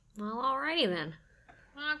Well, alrighty then.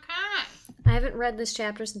 Okay. I haven't read this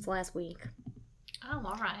chapter since last week. Oh,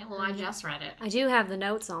 all right. Well, I just read it. I do have the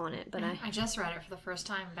notes on it, but I just read it for the first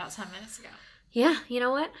time about 10 minutes ago. Yeah, you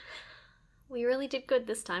know what? We really did good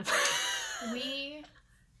this time. We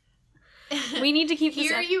need to keep this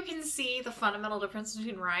Here you can see the fundamental difference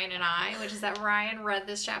between Ryan and I, which is that Ryan read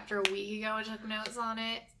this chapter a week ago and took notes on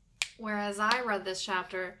it, whereas I read this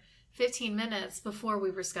chapter 15 minutes before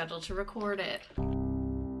we were scheduled to record it.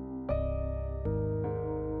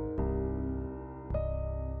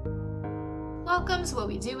 Welcome to What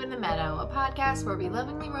We Do in the Meadow, a podcast where we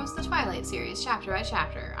lovingly roast the Twilight series chapter by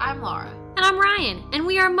chapter. I'm Laura. And I'm Ryan, and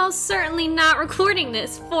we are most certainly not recording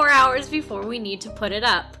this 4 hours before we need to put it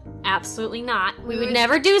up. Absolutely not. We would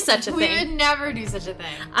never do such a thing. We would never do such a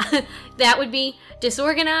thing. That would be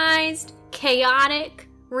disorganized, chaotic,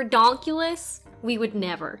 redonkulous. We would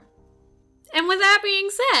never. And with that being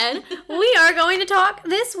said, we are going to talk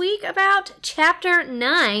this week about Chapter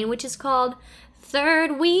 9, which is called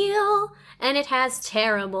Third Wheel, and it has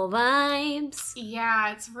terrible vibes.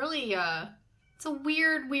 Yeah, it's really, it's a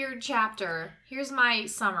weird chapter. Here's my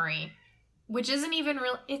summary, which isn't even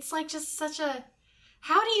real. It's like just such a...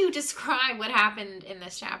 How do you describe what happened in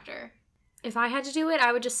this chapter? If I had to do it,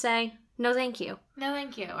 I would just say, no thank you. No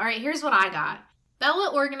thank you. All right, here's what I got.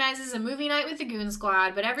 Bella organizes a movie night with the Goon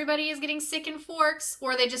Squad, but everybody is getting sick in Forks,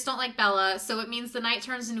 or they just don't like Bella, so it means the night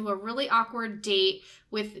turns into a really awkward date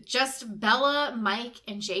with just Bella, Mike,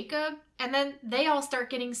 and Jacob, and then they all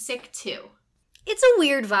start getting sick too. It's a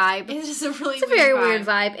weird vibe. It is a really weird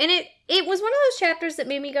vibe. And it was one of those chapters that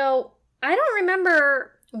made me go, I don't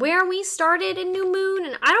remember where we started in New Moon,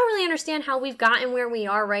 and I don't really understand how we've gotten where we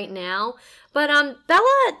are right now. But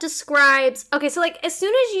Bella describes, okay, so like as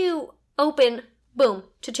soon as you open, boom,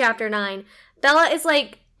 to chapter 9, Bella is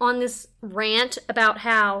like on this rant about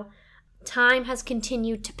how time has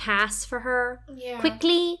continued to pass for her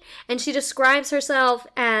quickly, and she describes herself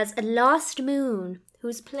as a lost moon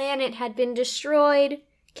whose planet had been destroyed,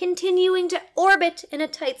 continuing to orbit in a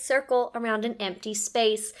tight circle around an empty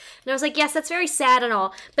space. And I was like, yes, that's very sad and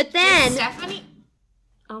all. But then... Did Stephanie...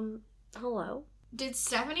 Hello? Did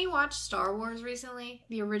Stephanie watch Star Wars recently?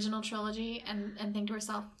 The original trilogy? And think to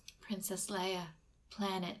herself, Princess Leia,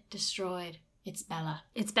 planet destroyed. It's Bella.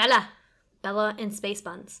 It's Bella. Bella in Space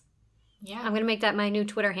Buns. Yeah. I'm going to make that my new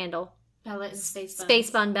Twitter handle. Bella in Space Buns.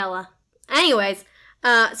 Space Bun Bella. Anyways,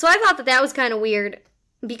 so I thought that was kind of weird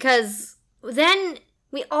because then...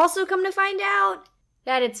 we also come to find out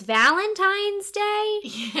that it's Valentine's Day.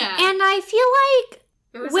 Yeah. And I feel like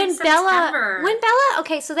it was when September.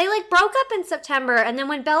 Okay, so they like broke up in September, and then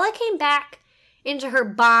when Bella came back into her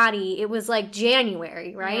body, it was like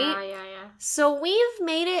January, right? Yeah. So we've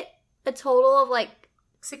made it a total of like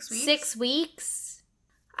 6 weeks. 6 weeks.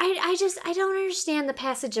 I don't understand the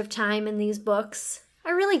passage of time in these books. I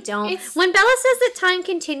really don't. When Bella says that time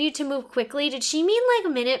continued to move quickly, did she mean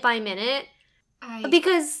like minute by minute?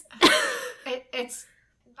 Because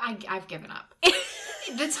I've given up.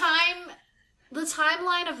 The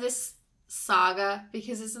timeline of this saga,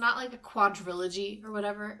 because it's not like a quadrilogy or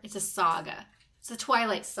whatever, it's a saga. It's a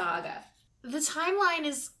Twilight saga. The timeline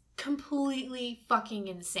is completely fucking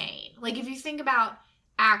insane. Like if you think about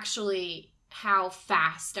actually how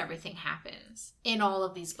fast everything happens in all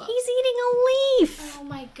of these books. He's eating a leaf. Oh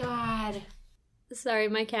my god. Sorry,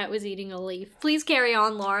 my cat was eating a leaf. Please carry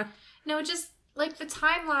on, Laura. No, just like the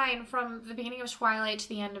timeline from the beginning of Twilight to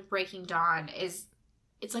the end of Breaking Dawn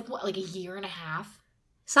it's like what, like a year and a half?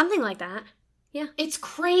 Something like that. Yeah. It's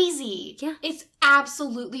crazy. Yeah. It's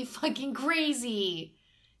absolutely fucking crazy.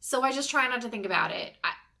 So I just try not to think about it.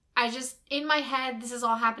 I just, in my head, this is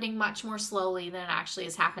all happening much more slowly than it actually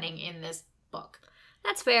is happening in this book.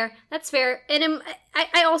 That's fair. And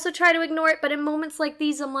I also try to ignore it, but in moments like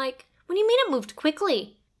these, I'm like, what do you mean it moved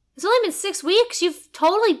quickly? It's only been 6 weeks. You've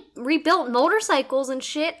totally rebuilt motorcycles and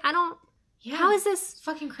shit. Yeah. How is this? It's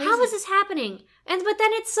fucking crazy. How is this happening? But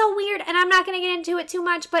then it's so weird, and I'm not going to get into it too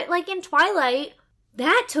much, but like in Twilight,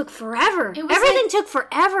 that took forever. Everything took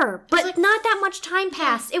forever, but like, not that much time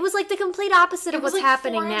passed. Yeah. It was like the complete opposite of what's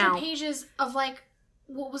happening now. 400 pages of like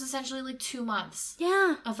what was essentially like 2 months.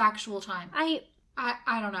 Yeah. Of actual time. I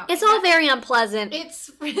don't know. It's all very unpleasant. It's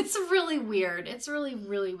really weird. It's really,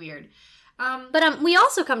 really weird. But we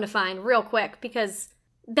also come to find real quick, because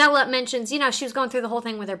Bella mentions, she was going through the whole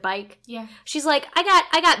thing with her bike. Yeah. She's like, I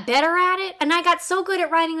got better at it, and I got so good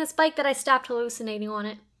at riding this bike that I stopped hallucinating on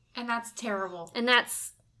it. And that's terrible. And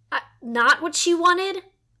that's not what she wanted.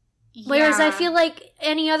 Yeah. Whereas I feel like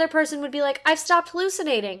any other person would be like, I've stopped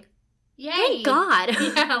hallucinating. Yay. Thank God.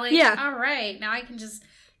 Yeah, all right, now I can just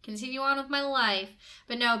continue on with my life.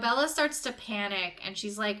 But no, Bella starts to panic, and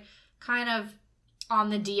she's like kind of on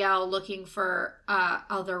the DL looking for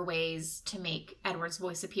other ways to make Edward's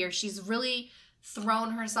voice appear. She's really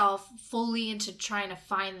thrown herself fully into trying to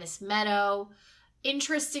find this meadow.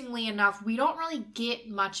 Interestingly enough, we don't really get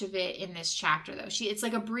much of it in this chapter, though. It's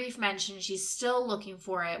like a brief mention. She's still looking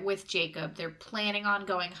for it with Jacob. They're planning on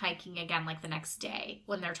going hiking again, like the next day,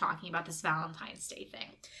 when they're talking about this Valentine's Day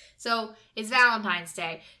thing. So it's Valentine's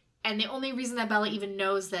Day, and the only reason that Bella even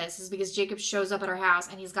knows this is because Jacob shows up at her house,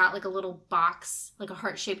 and he's got like a little box, like a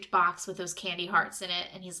heart-shaped box with those candy hearts in it,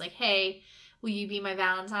 and he's like, hey, will you be my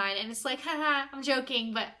Valentine? And it's like, haha, I'm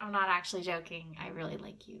joking, but I'm not actually joking. I really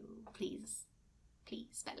like you. Please,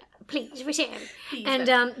 Bella. Please, we can. Please, And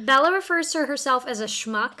Bella. Bella refers to herself as a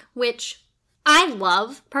schmuck, which I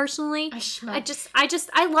love personally. A schmuck.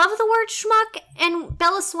 I love the word schmuck. And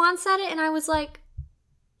Bella Swan said it, and I was like,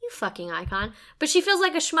 you fucking icon. But she feels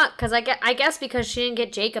like a schmuck because I guess because she didn't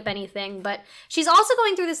get Jacob anything. But she's also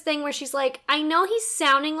going through this thing where she's like, I know he's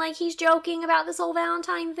sounding like he's joking about this whole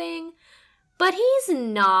Valentine thing, but he's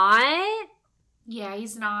not. Yeah,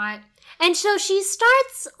 he's not. And so she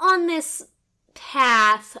starts on this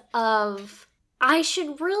path of, I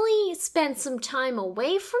should really spend some time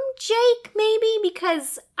away from Jake, maybe,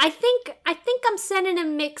 because I think I'm sending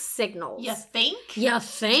him mixed signals. You think? You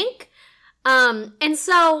think? And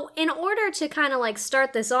so in order to kind of like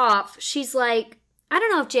start this off, she's like, I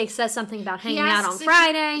don't know if Jake says something about hanging out on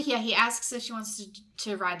Friday. He asks if she wants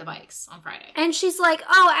to ride the bikes on Friday. And she's like,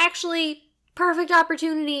 oh, actually, perfect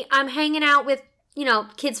opportunity. I'm hanging out with,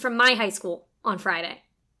 kids from my high school on Friday.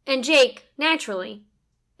 And Jake, naturally,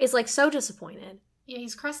 is like so disappointed. Yeah,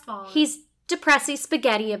 he's crestfallen. He's depressy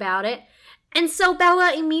spaghetti about it. And so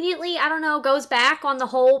Bella immediately, goes back on the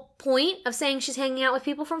whole point of saying she's hanging out with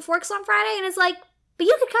people from Forks on Friday and is like, but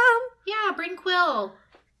you could come. Yeah, bring Quill.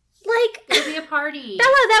 Like, it'll be a party. Bella,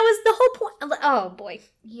 that was the whole point. Oh, boy.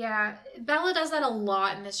 Yeah, Bella does that a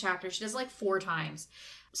lot in this chapter. She does like 4 times.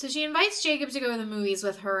 So she invites Jacob to go to the movies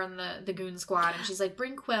with her and the Goon Squad, and she's like,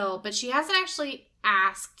 bring Quill, but she hasn't actually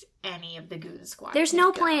asked any of the Goon Squad. There's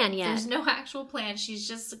no plan yet. There's no actual plan. She's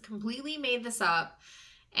just completely made this up.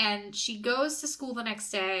 And she goes to school the next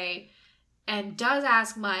day and does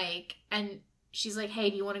ask Mike, and she's like, hey,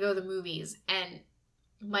 do you want to go to the movies? And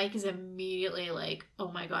Mike is immediately like, oh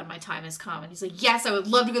my god, my time has come. And he's like, yes, I would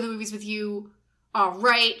love to go to the movies with you. All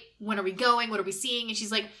right, when are we going? What are we seeing? And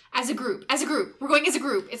she's like, as a group. We're going as a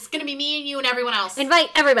group. It's going to be me and you and everyone else. Invite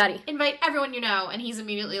everybody. Invite everyone you know. And he's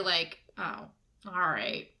immediately like, oh, all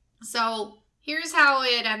right. So here's how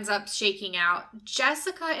it ends up shaking out.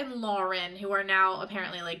 Jessica and Lauren, who are now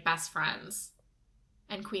apparently like best friends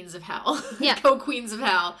and queens of hell, yeah, co-queens of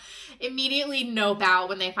hell, immediately nope out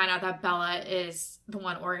when they find out that Bella is the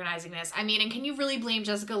one organizing this. I mean, and can you really blame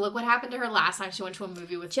Jessica? Look what happened to her last time she went to a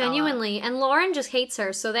movie with Genuinely. Bella. And Lauren just hates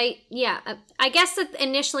her. So I guess that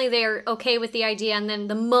initially they're okay with the idea, and then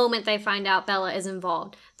the moment they find out Bella is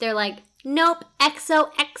involved, they're like, nope,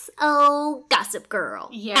 XOXO Gossip Girl.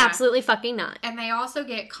 Yeah. Absolutely fucking not. And they also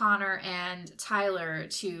get Connor and Tyler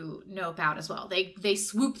to nope out as well. They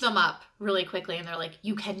swoop them up really quickly, and they're like,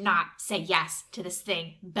 you cannot say yes to this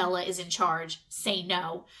thing. Bella is in charge. Say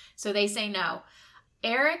no. So they say no.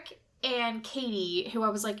 Eric and Katie, who I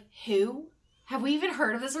was like, who? Have we even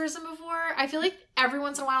heard of this person before? I feel like every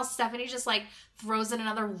once in a while Stephanie just like throws in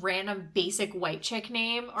another random basic white chick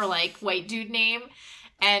name or like white dude name.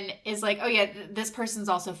 And is like, oh yeah, this person's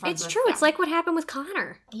also friends with It's true. them. It's like what happened with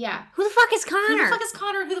Connor. Yeah. Who the fuck is Connor? Who the fuck is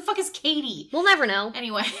Connor? Who the fuck is Katie? We'll never know.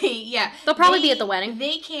 Anyway, yeah. They'll probably be at the wedding.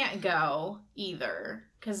 They can't go either.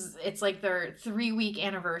 Because it's like their 3-week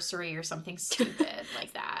anniversary or something stupid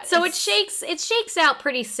like that. So it shakes out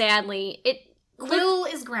pretty sadly. Quill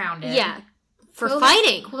is grounded. Yeah. For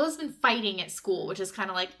fighting. Quill's been fighting at school, which is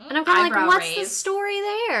kind of like, and I'm kind of like, what's raised. the story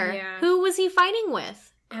there? Yeah. Who was he fighting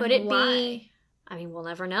with? Could it why? be... I mean, we'll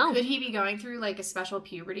never know. Could he be going through like a special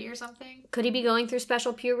puberty or something? Could he be going through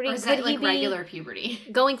special puberty? Or is Could that he like be regular puberty?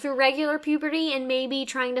 Going through regular puberty and maybe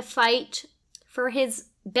trying to fight for his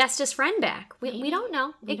bestest friend back? We don't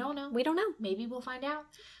know. We don't know. We don't know. Maybe we'll find out.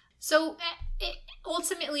 So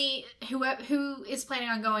ultimately, who is planning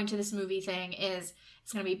on going to this movie thing is,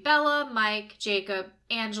 it's going to be Bella, Mike, Jacob,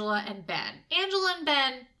 Angela, and Ben. Angela and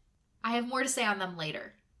Ben, I have more to say on them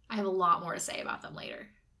later. I have a lot more to say about them later.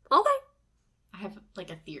 Okay. I have like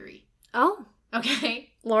a theory. Oh. Okay.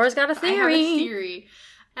 Laura's got a theory. I have a theory.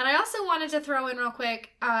 And I also wanted to throw in real quick,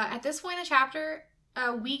 at this point in the chapter,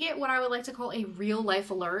 we get what I would like to call a real life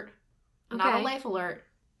alert. Okay. Not a life alert,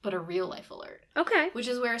 but a real life alert. Okay. Which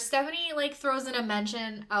is where Stephanie, like, throws in a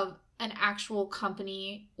mention of an actual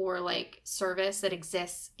company or, like, service that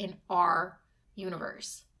exists in our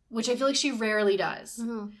universe. Which I feel like she rarely does.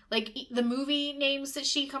 Mm-hmm. Like, the movie names that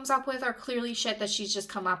she comes up with are clearly shit that she's just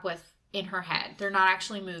come up with in her head. They're not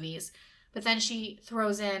actually movies. But then she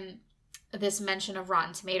throws in this mention of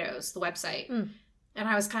Rotten Tomatoes, the website. Mm. And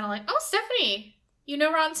I was kind of like, oh, Stephanie, you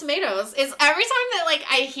know Rotten Tomatoes. Is every time that, like,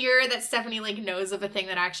 I hear that Stephanie, like, knows of a thing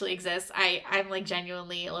that actually exists, I'm, like,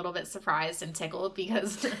 genuinely a little bit surprised and tickled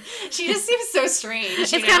because she just seems so strange.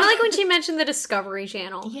 It's kind of like when she mentioned the Discovery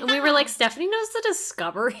Channel. Yeah. And we were like, Stephanie knows the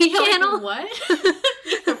Discovery Yeah, Channel? like, what?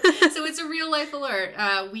 Yeah. So it's a real life alert.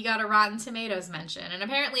 We got a Rotten Tomatoes mention. And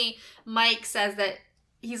apparently Mike says that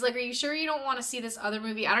he's like, are you sure you don't want to see this other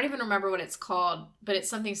movie? I don't even remember what it's called, but it's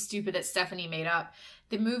something stupid that Stephanie made up.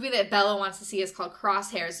 The movie that Bella wants to see is called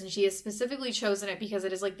Crosshairs, and she has specifically chosen it because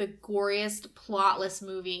it is, like, the goriest, plotless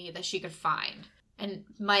movie that she could find. And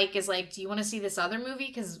Mike is like, do you want to see this other movie?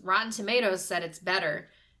 Because Rotten Tomatoes said it's better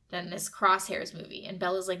than this Crosshairs movie. And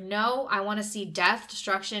Bella's like, no, I want to see death,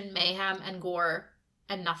 destruction, mayhem, and gore,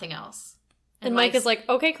 and nothing else. And Mike is like,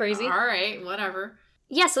 okay, crazy. All right, whatever.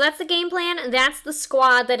 Yeah, so that's the game plan. That's the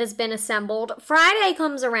squad that has been assembled. Friday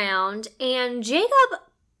comes around, and Jacob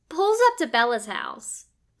pulls up to Bella's house,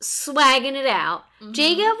 swagging it out. Mm-hmm.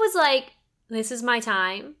 Jacob was like, this is my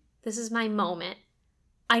time. This is my moment.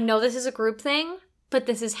 I know this is a group thing, but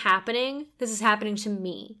this is happening. This is happening to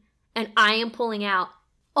me. And I am pulling out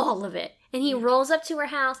all of it. And he rolls up to her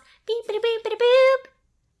house, beep, beep, beep, beep, beep,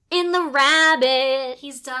 in the rabbit.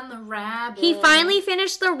 He's done the rabbit. He finally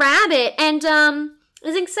finished the rabbit. And,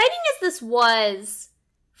 as exciting as this was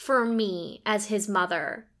for me as his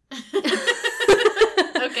mother, okay,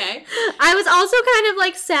 I was also kind of,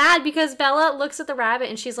 like, sad because Bella looks at the rabbit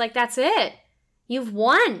and she's like, that's it. You've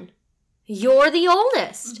won. You're the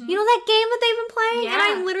oldest. Mm-hmm. You know that game that they've been playing? Yeah. And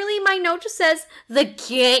I literally, my note just says, the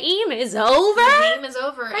game is over? the game is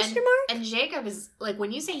over. Question mark? And Jacob is, like,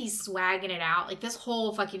 when you say he's swagging it out, like, this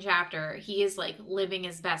whole fucking chapter, he is, like, living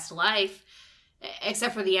his best life.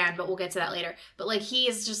 Except for the end, but we'll get to that later. But, like, he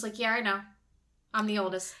is just like, yeah, I know. I'm the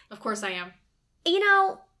oldest. Of course I am. You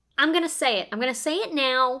know, I'm going to say it. I'm going to say it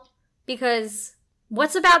now because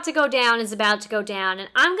what's about to go down is about to go down. And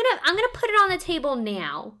I'm going to put it on the table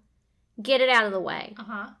now. Get it out of the way.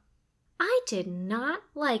 Uh-huh. I did not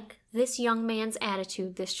like this young man's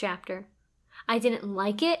attitude this chapter. I didn't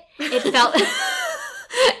like it. It felt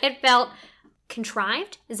it felt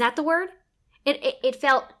contrived. Is that the word? It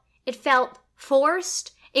felt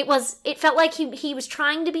forced. It felt like he was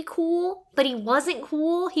trying to be cool, but he wasn't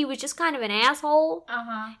cool. He was just kind of an asshole.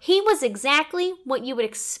 Uh-huh. He was exactly what you would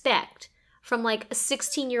expect from, like, a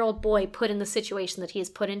 16-year-old boy put in the situation that he is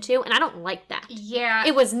put into, and I don't like that. Yeah.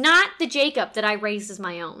 It was not the Jacob that I raised as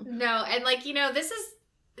my own. No, and, like, you know, this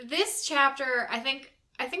chapter, I think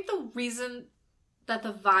the reason that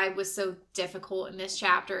the vibe was so difficult in this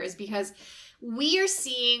chapter is because we are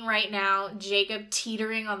seeing right now Jacob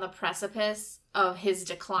teetering on the precipice of his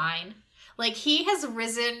decline. Like, he has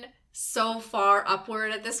risen so far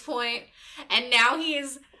upward at this point, and now he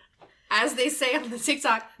is, as they say on the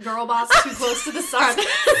TikTok, girl boss too close to the sun.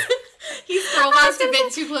 He's girl bossed a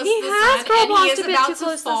bit too close to the sun, and he is about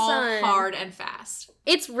to fall hard and fast.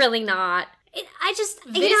 It's really not. I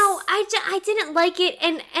didn't like it,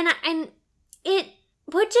 and it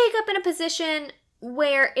put Jacob in a position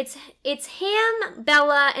where it's him,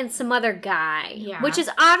 Bella, and some other guy. Yeah. Which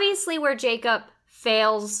is obviously where Jacob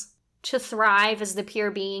fails to thrive as the pure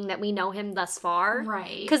being that we know him thus far.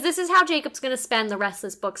 Right. Because this is how Jacob's going to spend the rest of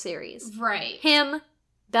this book series. Right. Him,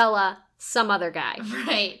 Bella, some other guy.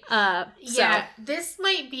 Right. Yeah, this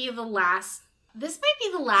might be the last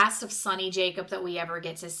of Sonny Jacob that we ever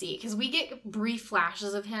get to see, because we get brief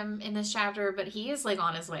flashes of him in this chapter, but he is, like,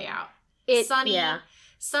 on his way out.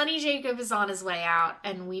 Sonny Jacob is on his way out,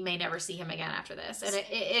 and we may never see him again after this, and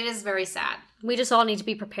it is very sad. We just all need to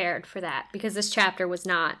be prepared for that, because this chapter was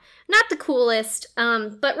not the coolest,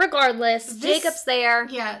 but regardless, Jacob's there.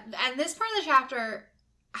 Yeah, and this part of the chapter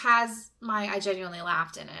has I genuinely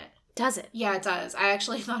laughed in it. Does it? Yeah, it does. I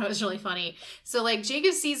actually thought it was really funny. So, like,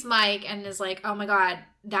 Jacob sees Mike and is like, oh my god,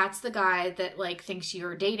 that's the guy that, like, thinks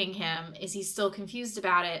you're dating him. Is he still confused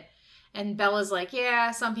about it? And Bella's like,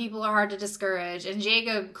 yeah, some people are hard to discourage. And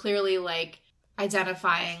Jacob, clearly, like,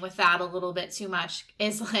 identifying with that a little bit too much,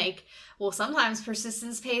 is like, well, sometimes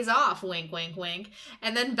persistence pays off, wink, wink, wink.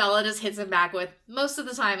 And then Bella just hits him back with, most of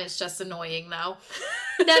the time it's just annoying, though.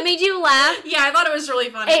 That made you laugh? Yeah, I thought it was really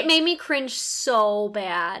funny. It made me cringe so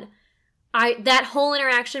bad. That whole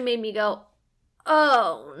interaction made me go,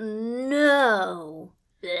 oh, no.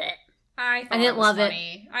 Blech. I didn't love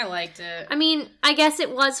funny. I liked it. I mean, I guess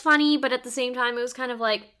it was funny, but at the same time, it was kind of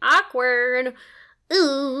like awkward.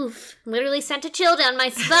 Oof. Literally sent a chill down my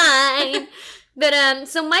spine. But,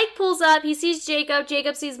 so Mike pulls up. He sees Jacob.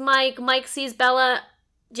 Jacob sees Mike. Mike sees Bella.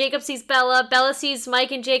 Jacob sees Bella. Bella sees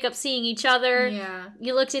Mike and Jacob seeing each other. Yeah.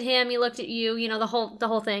 You looked at him. He looked at you. You know, the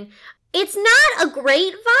whole thing. It's not a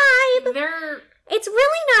great vibe. It's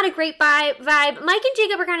really not a great vibe. Mike and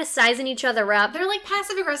Jacob are kind of sizing each other up. They're like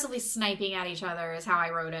passive aggressively sniping at each other is how I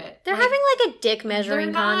wrote it. They're having like a dick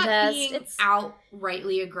measuring contest. It's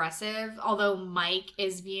outrightly aggressive, although Mike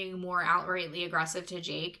is being more outrightly aggressive to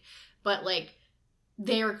Jake. But like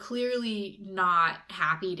they're clearly not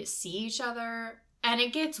happy to see each other. And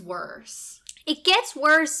it gets worse. It gets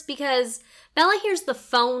worse because Bella hears the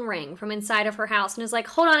phone ring from inside of her house and is like,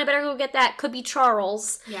 hold on, I better go get that. Could be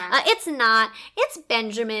Charles. Yeah. It's not. It's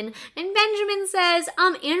Benjamin. And Benjamin says,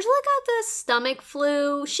 Angela got the stomach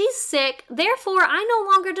flu. She's sick. Therefore, I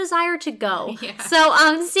no longer desire to go. Yeah.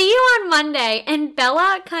 So, see you on Monday. And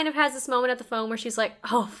Bella kind of has this moment at the phone where she's like,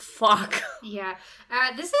 oh, fuck. Yeah.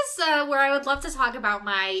 This is where I would love to talk about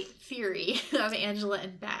my theory of Angela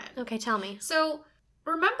and Ben. Okay, tell me. So,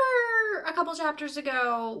 remember a couple chapters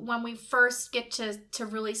ago when we first get to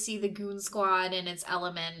really see the Goon Squad in its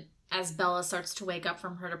element as Bella starts to wake up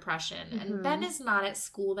from her depression. Mm-hmm. And Ben is not at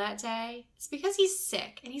school that day. It's because he's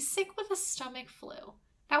sick. And he's sick with a stomach flu.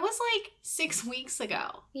 That was like 6 weeks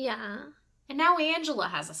ago. Yeah. And now Angela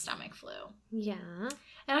has a stomach flu. Yeah.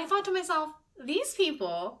 And I thought to myself, these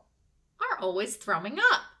people are always throwing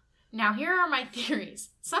up. Now here are my theories.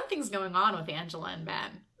 Something's going on with Angela and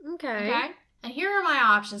Ben. Okay? And here are my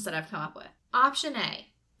options that I've come up with. Option A.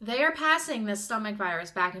 They are passing this stomach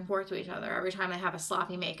virus back and forth to each other every time they have a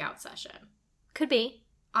sloppy makeout session. Could be.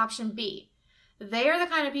 Option B. They are the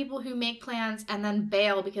kind of people who make plans and then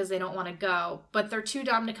bail because they don't want to go, but they're too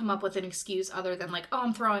dumb to come up with an excuse other than like, oh,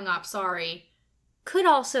 I'm throwing up, sorry. Could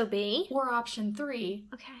also be. Or option 3.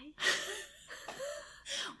 Okay.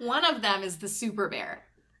 One of them is the super bear.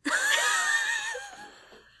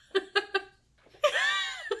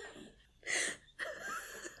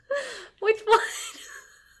 Which one?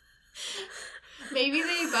 Maybe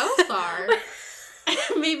they both are.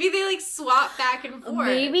 Maybe they like swap back and forth.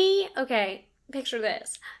 Maybe. Okay, picture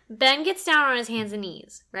this. Ben gets down on his hands and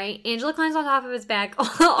knees, right? Angela climbs on top of his back,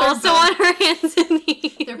 also on her hands and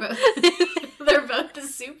knees. They're both the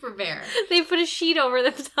super bear. They put a sheet over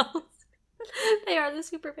themselves. They are the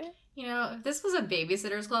super bear. You know, if this was a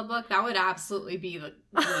Babysitter's Club book, that would absolutely be the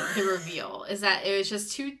reveal. Is that it was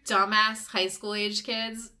just 2 dumbass high school age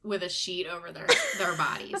kids with a sheet over their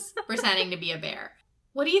bodies, pretending to be a bear.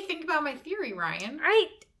 What do you think about my theory, Ryan?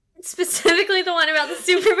 Specifically the one about the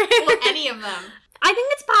super bear. Well, any of them. I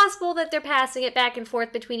think it's possible that they're passing it back and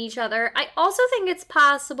forth between each other. I also think it's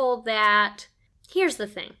possible that... Here's the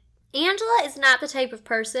thing. Angela is not the type of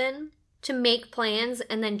person to make plans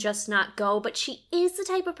and then just not go, but she is the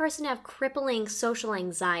type of person to have crippling social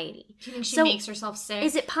anxiety. Do you think she makes herself sick?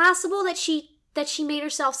 Is it possible that she made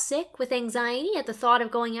herself sick with anxiety at the thought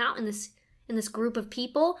of going out in this group of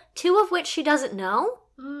people, 2 of which she doesn't know?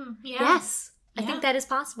 Yeah. Yes. I think that is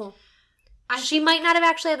possible. She might not have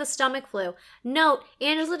actually had the stomach flu. Note,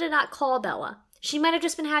 Angela did not call Bella. She might have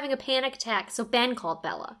just been having a panic attack, so Ben called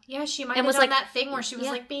Bella. Yeah, she might have done that thing where she was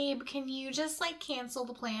like, babe, can you just like cancel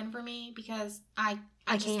the plan for me? Because I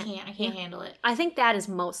just can't. I can't handle it. I think that is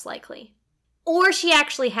most likely. Or she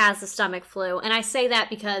actually has the stomach flu, and I say that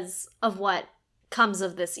because of what comes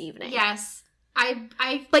of this evening. Yes. I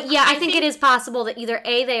think it is possible that either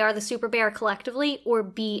A, they are the super bear collectively, or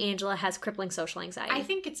B, Angela has crippling social anxiety. I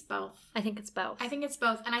think it's both. I think it's both.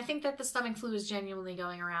 And I think that the stomach flu is genuinely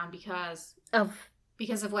going around because of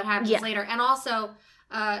what happens later. And also,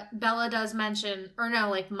 Bella does mention, or no,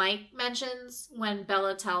 like Mike mentions when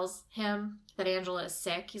Bella tells him that Angela is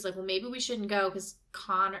sick. He's like, well, maybe we shouldn't go because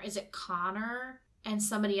Connor and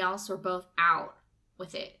somebody else were both out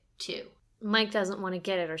with it too. Mike doesn't want to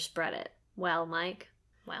get it or spread it. Well, Mike.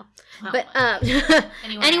 Well. But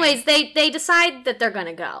anyways, they decide that they're going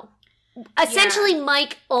to go. Essentially,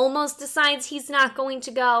 Mike almost decides he's not going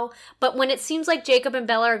to go, but when it seems like Jacob and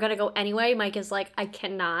Bella are going to go anyway, Mike is like, I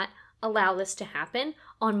cannot allow this to happen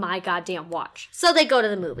on my goddamn watch. So they go to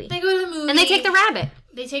the movie. And they take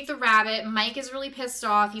the rabbit. Mike is really pissed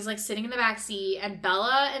off. He's like sitting in the back seat, and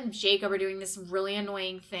Bella and Jacob are doing this really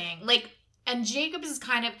annoying thing. And Jacob is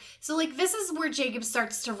kind of... So, this is where Jacob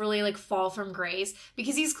starts to really, fall from grace.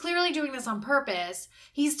 Because he's clearly doing this on purpose.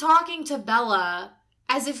 He's talking to Bella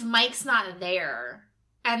as if Mike's not there.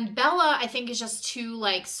 And Bella, I think, is just too,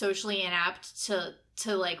 socially inept to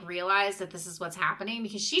to like realize that this is what's happening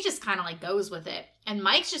because she just kind of like goes with it. And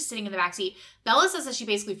Mike's just sitting in the backseat. Bella says that she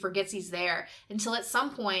basically forgets he's there until at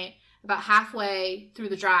some point, about halfway through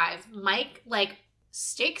the drive, Mike like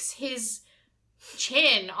sticks his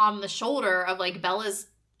chin on the shoulder of like Bella's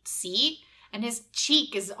seat and his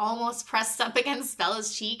cheek is almost pressed up against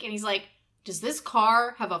Bella's cheek. And he's like, does this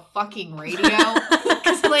car have a fucking radio?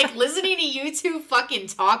 Because, like, listening to you two fucking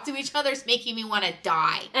talk to each other is making me want to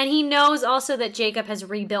die. And he knows also that Jacob has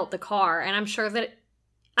rebuilt the car, and I'm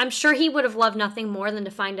sure he would have loved nothing more than to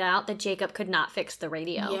find out that Jacob could not fix the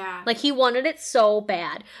radio. Yeah. Like, he wanted it so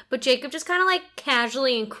bad. But Jacob just kind of, like,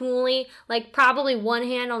 casually and coolly, like, probably one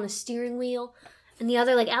hand on the steering wheel and the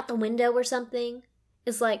other, like, out the window or something,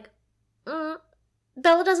 is like, Bella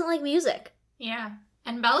doesn't like music. Yeah.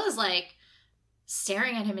 And Bella's, like,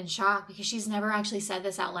 staring at him in shock because she's never actually said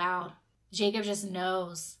this out loud. Jacob just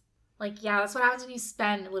knows. Like, yeah, that's what happens when you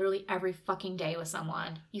spend literally every fucking day with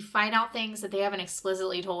someone. You find out things that they haven't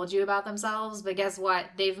explicitly told you about themselves, but guess what?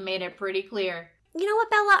 They've made it pretty clear. You know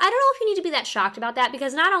what, Bella? I don't know if you need to be that shocked about that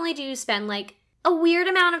because not only do you spend, like, a weird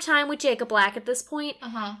amount of time with Jacob Black at this point,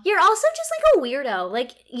 you're also just, like, a weirdo.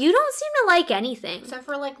 Like, you don't seem to like anything. Except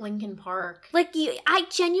for, like, Linkin Park. Like,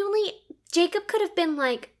 Jacob could have been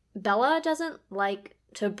like, Bella doesn't like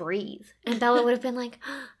to breathe. And Bella would have been like,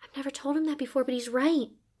 I've never told him that before, but he's right.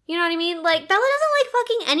 You know what I mean? Like, Bella doesn't like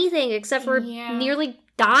fucking anything except for nearly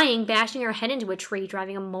dying, bashing her head into a tree,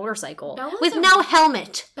 driving a motorcycle. With no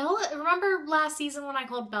helmet. Bella, remember last season when I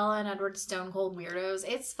called Bella and Edward stone cold weirdos?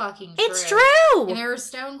 It's fucking true. It's true! And they're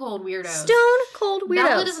stone cold weirdos. Stone cold weirdos.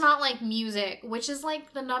 Bella does not like music, which is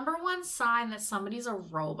like the number one sign that somebody's a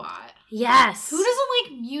robot. Yes. Who doesn't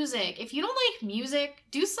like music? If you don't like music,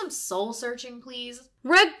 do some soul searching, please.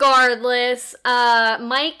 Regardless,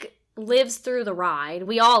 Mike lives through the ride.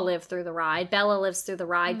 We all live through the ride. Bella lives through the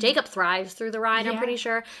ride. Jacob thrives through the ride, I'm pretty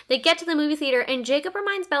sure. They get to the movie theater, and Jacob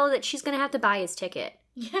reminds Bella that she's going to have to buy his ticket.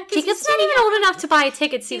 Yeah, Jacob's not even old enough to buy a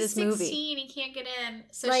ticket to see this movie. He's 16, he can't get in.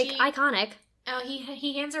 So like, iconic. Oh,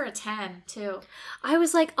 he hands her a 10, too. I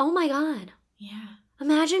was like, oh my god. Yeah.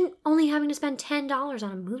 Imagine only having to spend $10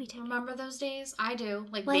 on a movie ticket. Remember those days? I do.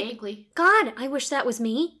 Like vaguely. God, I wish that was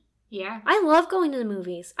me. Yeah. I love going to the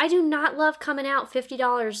movies. I do not love coming out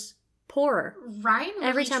 $50 poorer. Ryan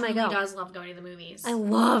every time I go. Does love going to the movies. I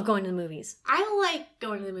love going to the movies. I like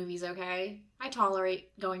going to the movies, okay? I tolerate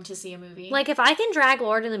going to see a movie. Like, if I can drag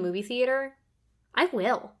Lord to the movie theater, I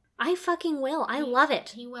will. I fucking will. I love it.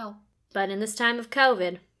 He will. But in this time of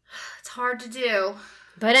COVID, it's hard to do.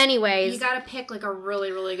 But anyways, you gotta pick like a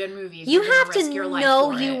really, really good movie. You have to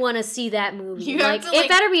know you want to see that movie. It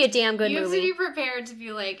better be a damn good movie. You have to be prepared to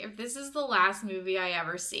be like, if this is the last movie I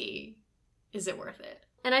ever see, is it worth it?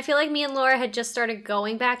 And I feel like me and Laura had just started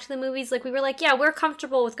going back to the movies. Like, we were like, yeah, we're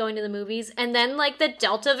comfortable with going to the movies. And then, like, the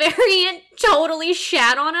Delta variant totally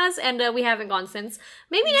shat on us, and we haven't gone since.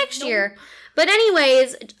 Maybe next year. But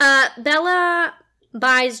anyways, Bella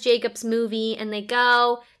buys Jacob's movie, and they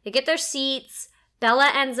get their seats.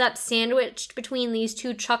 Bella ends up sandwiched between these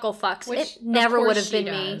two chuckle fucks. Which, it never would have been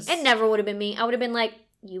me. It never would have been me. I would have been like,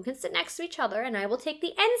 you can sit next to each other, and I will take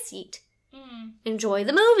the end seat. Enjoy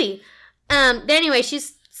the movie. But anyway,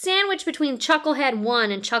 she's sandwiched between Chucklehead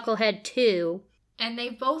 1 and Chucklehead 2. And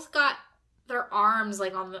they've both got their arms,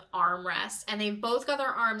 like, on the armrest. And they've both got their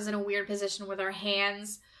arms in a weird position where their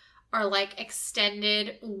hands are, like,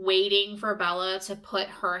 extended, waiting for Bella to put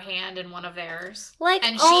her hand in one of theirs. Like,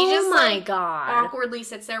 and she God. Awkwardly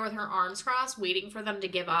sits there with her arms crossed, waiting for them to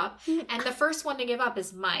give up. And the first one to give up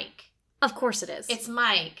is Mike. Of course it is. It's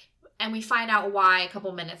Mike. And we find out why a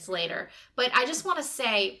couple minutes later. But I just want to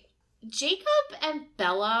say, Jacob and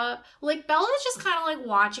Bella, like, Bella's just kind of, like,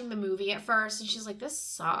 watching the movie at first, and she's like, this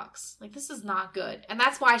sucks. Like, this is not good. And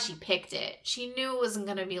that's why she picked it. She knew it wasn't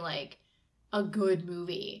going to be, like, a good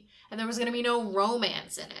movie. And there was going to be no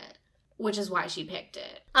romance in it, which is why she picked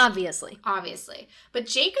it. Obviously. But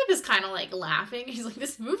Jacob is kind of, like, laughing. He's like,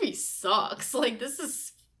 this movie sucks. Like,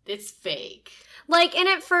 it's fake. Like, and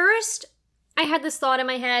at first, I had this thought in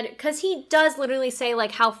my head, because he does literally say,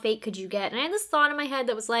 like, how fake could you get? And I had this thought in my head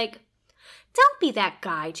that was like, don't be that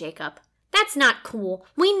guy, Jacob. That's not cool.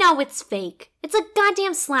 We know it's fake. It's a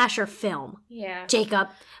goddamn slasher film. Yeah. Jacob.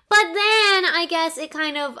 But then, I guess it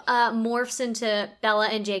kind of morphs into Bella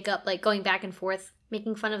and Jacob, like, going back and forth,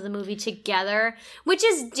 making fun of the movie together, which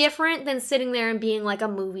is different than sitting there and being, like, a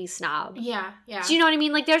movie snob. Yeah. Do you know what I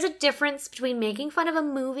mean? Like, there's a difference between making fun of a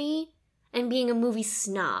movie and being a movie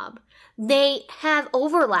snob. They have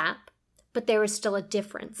overlap, but there is still a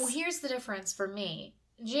difference. Well, here's the difference for me.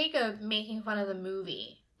 Jacob making fun of the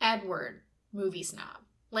movie. Edward, movie snob.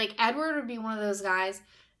 Like, Edward would be one of those guys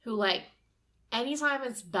who, like, anytime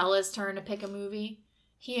it's Bella's turn to pick a movie,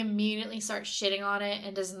 he immediately starts shitting on it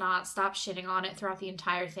and does not stop shitting on it throughout the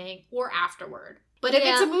entire thing or afterward. But if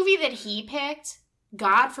it's a movie that he picked,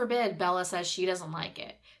 God forbid Bella says she doesn't like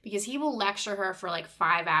it. Because he will lecture her for like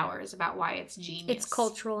 5 hours about why it's genius. It's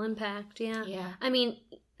cultural impact, yeah. Yeah. I mean,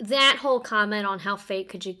 that whole comment on how fake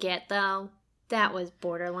could you get, though, that was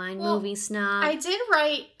borderline movie snob. I did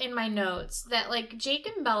write in my notes that, like, Jake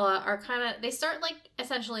and Bella are kind of, they start, like,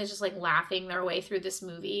 essentially just, like, laughing their way through this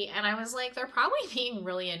movie. And I was like, they're probably being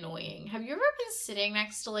really annoying. Have you ever been sitting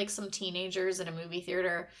next to, like, some teenagers at a movie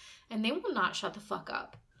theater and they will not shut the fuck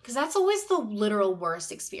up? Because that's always the literal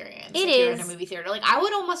worst experience. It if you're is. in a movie theater. Like, I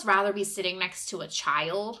would almost rather be sitting next to a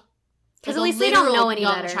child. Because Like at a least they don't know literal any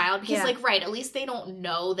young better. child. Because, Yeah. like, right, at least they don't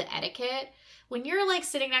know the etiquette. When you're, like,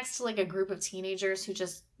 sitting next to, like, a group of teenagers who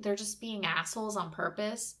they're just being assholes on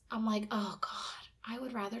purpose, I'm like, oh, God, I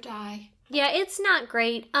would rather die. Yeah, it's not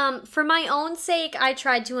great. For my own sake, I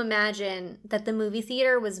tried to imagine that the movie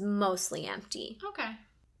theater was mostly empty. Okay.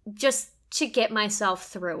 Just to get myself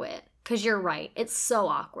through it. Because you're right. It's so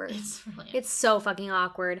awkward. It's really... It's so fucking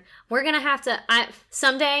awkward. We're going to have to...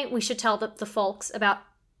 someday, we should tell the folks about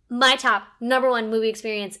my top #1 movie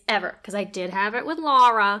experience ever. Because I did have it with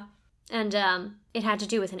Laura. And it had to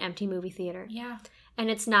do with an empty movie theater. Yeah. And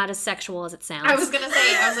it's not as sexual as it sounds. I was going to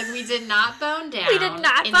say, we did not bone down. We did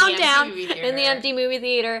not bone down in the empty movie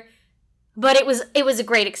theater. But it was a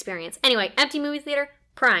great experience. Anyway, empty movie theater,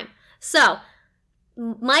 prime. So,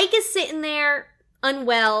 Mike is sitting there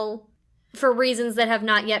unwell for reasons that have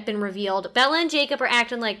not yet been revealed. Bella and Jacob are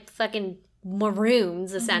acting like fucking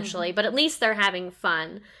maroons, essentially. But at least they're having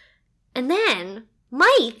fun. And then,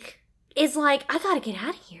 Mike is like, I gotta get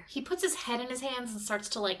out of here. He puts his head in his hands and starts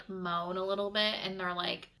to, like, moan a little bit. And they're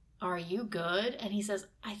like, are you good? And he says,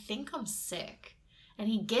 I think I'm sick. And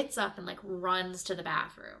he gets up and, like, runs to the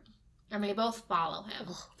bathroom. And they both follow him.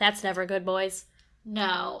 Ugh, that's never good, boys.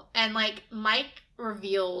 No. And, like, Mike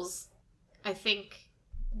reveals, I think,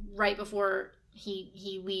 right before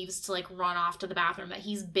he leaves to, like, run off to the bathroom, that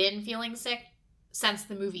he's been feeling sick since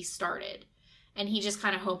the movie started. And he just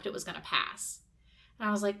kind of hoped it was going to pass. And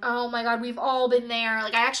I was like, oh my God, we've all been there.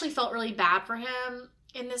 Like, I actually felt really bad for him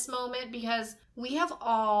in this moment because we have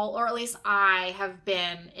all, or at least I have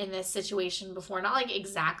been in this situation before. Not like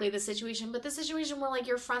exactly the situation, but the situation where, like,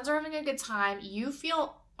 your friends are having a good time. You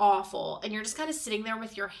feel awful. And you're just kind of sitting there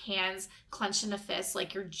with your hands clenched in a fist,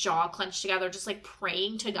 like your jaw clenched together, just like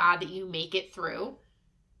praying to God that you make it through.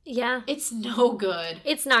 Yeah. It's no good.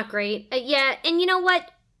 It's not great. Yeah, and you know what?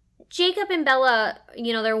 Jacob and Bella,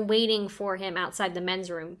 they're waiting for him outside the men's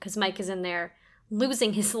room because Mike is in there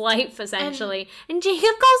losing his life, essentially. And Jacob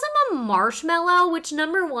calls him a marshmallow, which,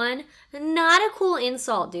 #1, not a cool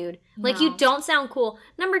insult, dude. Like, No. you don't sound cool.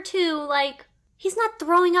 #2, like, he's not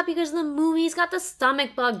throwing up because of the movie. He's got the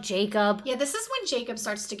stomach bug, Jacob. Yeah, this is when Jacob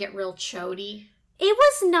starts to get real chody. It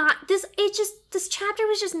was not, this chapter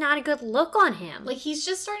was just not a good look on him. Like, he's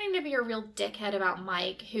just starting to be a real dickhead about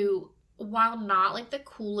Mike, who, while not, like, the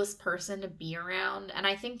coolest person to be around, and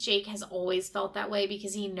I think Jake has always felt that way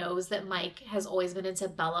because he knows that Mike has always been into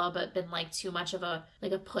Bella but been, like, too much of a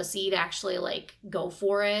pussy to actually, like, go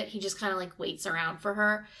for it. He just kind of, like, waits around for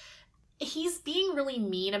her. He's being really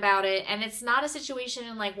mean about it, and it's not a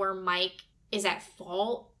situation, like, where Mike is at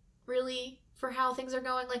fault, really, for how things are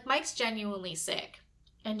going. Like, Mike's genuinely sick.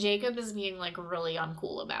 And Jacob is being, like, really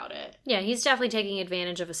uncool about it. Yeah, he's definitely taking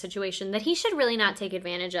advantage of a situation that he should really not take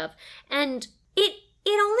advantage of. And it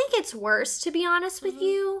only gets worse, to be honest with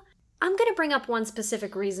you. I'm going to bring up one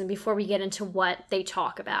specific reason before we get into what they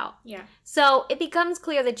talk about. Yeah. So it becomes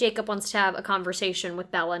clear that Jacob wants to have a conversation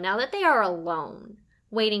with Bella now that they are alone,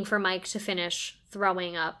 waiting for Mike to finish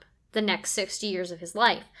throwing up the next 60 years of his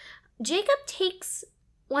life. Jacob takes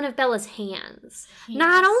one of Bella's hands. Yes.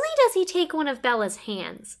 Not only does he take one of Bella's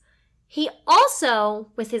hands, he also,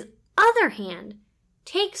 with his other hand,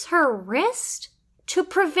 takes her wrist to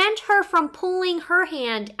prevent her from pulling her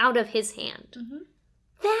hand out of his hand. Mm-hmm.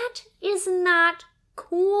 That is not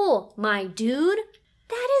cool, my dude.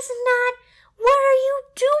 That is not... What are you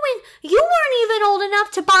doing? You weren't even old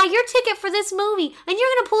enough to buy your ticket for this movie, and you're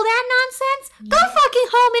gonna pull that nonsense? Go fucking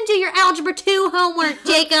home and do your Algebra 2 homework,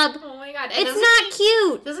 Jacob. Oh my God. And It's not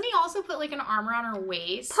cute. Doesn't he also put, like, an arm around her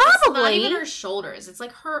waist? Probably. It's not even her shoulders. It's,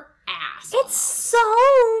 like, her ass. It's so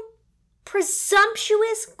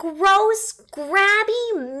presumptuous, gross,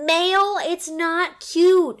 grabby, male. It's not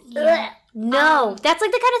cute. Yeah. Ugh. No. That's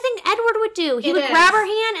like the kind of thing Edward would do. He It would is. grab her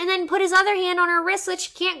hand and then put his other hand on her wrist so that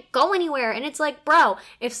she can't go anywhere. And it's like, bro,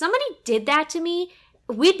 if somebody did that to me,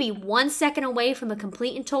 we'd be 1 second away from a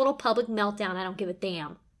complete and total public meltdown. I don't give a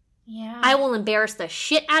damn. Yeah. I will embarrass the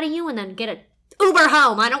shit out of you and then get a Uber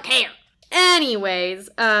home. I don't care. Anyways,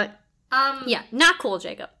 yeah, not cool,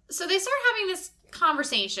 Jacob. So they start having this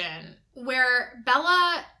conversation where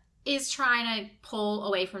Bella is trying to pull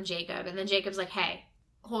away from Jacob, and then Jacob's like, hey,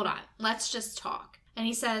 hold on, let's just talk. And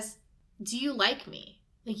he says, do you like me?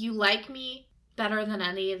 Like, you like me better than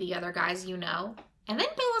any of the other guys you know? And then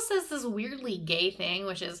Bella says this weirdly gay thing,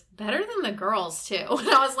 which is better than the girls, too. And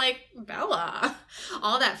I was like, Bella,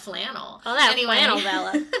 all that flannel. All that flannel,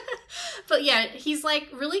 Bella. But yeah, he's like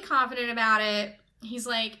really confident about it. He's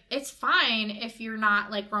like, it's fine if you're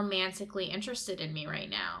not like romantically interested in me right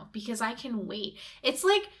now because I can wait. It's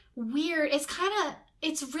like weird.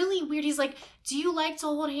 It's really weird. He's like, do you like to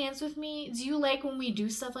hold hands with me? Do you like when we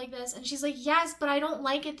do stuff like this? And she's like, yes, but I don't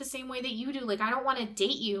like it the same way that you do. Like, I don't want to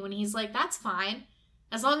date you. And he's like, that's fine.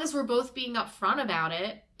 As long as we're both being upfront about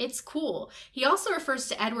it, it's cool. He also refers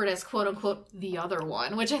to Edward as quote unquote the other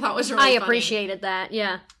one, which I thought was really funny. I appreciated that,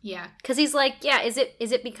 yeah. Yeah. Because he's like, yeah, is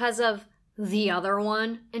it because of the other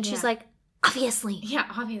one? And she's like, obviously. Yeah,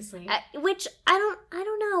 obviously. Which I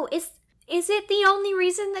don't know. Is it the only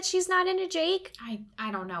reason that she's not into Jake?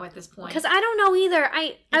 I don't know at this point. Because I don't know either.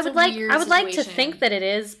 I would like to think that it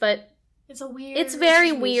is, but it's very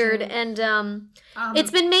situation. weird, and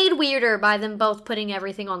it's been made weirder by them both putting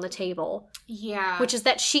everything on the table. Yeah. Which is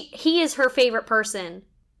that he is her favorite person,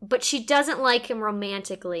 but she doesn't like him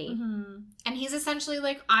romantically. Mm-hmm. And he's essentially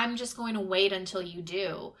like, I'm just going to wait until you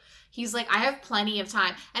do. He's like, I have plenty of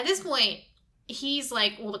time. At this point, he's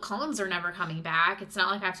like, well, the Cullens are never coming back. It's not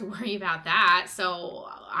like I have to worry about that. So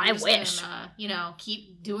I'm just gonna,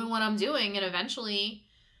 keep doing what I'm doing, and eventually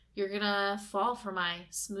you're gonna fall for my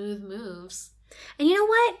smooth moves. And you know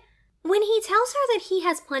what? When he tells her that he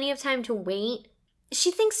has plenty of time to wait, she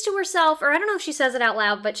thinks to herself, or I don't know if she says it out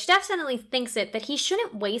loud, but she definitely thinks it, that he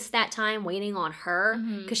shouldn't waste that time waiting on her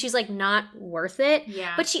because she's like not worth it.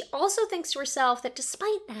 Yeah. But she also thinks to herself that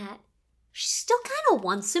despite that, she still kind of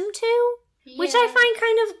wants him to, which I find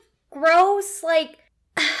kind of gross. Like,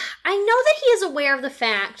 I know that he is aware of the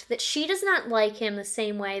fact that she does not like him the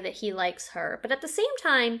same way that he likes her, but at the same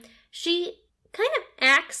time, she kind of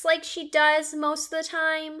acts like she does most of the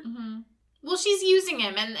time. Mm-hmm. Well, she's using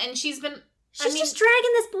him, and she's been... She's just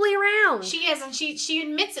dragging this boy around. She is, and she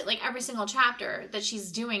admits it like every single chapter that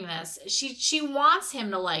she's doing this. She wants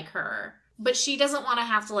him to like her, but she doesn't want to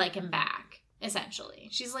have to like him back, essentially.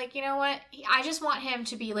 She's like, you know what? I just want him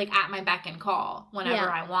to be like at my beck and call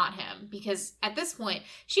whenever I want him. Because at this point,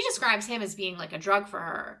 she describes him as being like a drug for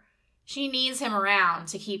her. She needs him around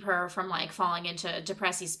to keep her from like falling into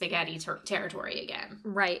depressy spaghetti territory again.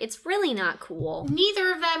 Right. It's really not cool.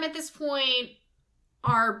 Neither of them at this point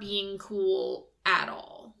are being cool at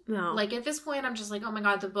all. No. Like, at this point, I'm just like, oh my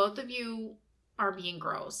god, the both of you are being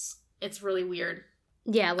gross. It's really weird.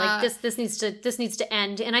 Yeah, like, this needs to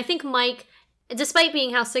end. And I think Mike, despite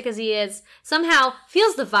being how sick as he is, somehow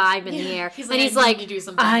feels the vibe in the air. He's like, to do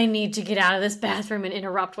something. I need to get out of this bathroom and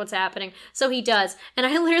interrupt what's happening. So he does. And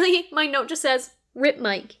I literally, my note just says, rip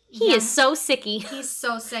Mike. He is so sicky. He's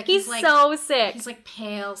so sick. He's like, so sick. He's like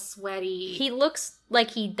pale, sweaty. He looks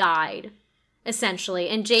like he died, essentially.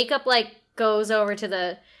 And Jacob, like, goes over to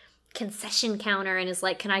the concession counter and is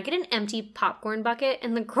like, can I get an empty popcorn bucket?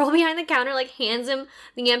 And the girl behind the counter, like, hands him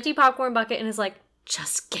the empty popcorn bucket and is like,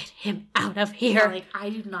 just get him out of here. Yeah, like, I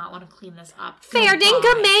do not want to clean this up. Fair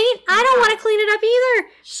dinkum, mate. I don't want to clean it up either.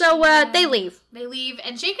 So, they leave. They leave,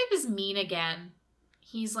 and Jacob is mean again.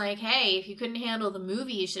 He's like, hey, if you couldn't handle the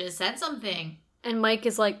movie, you should have said something. And Mike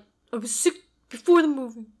is like, I was sick before the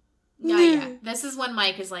movie. Yeah. This is when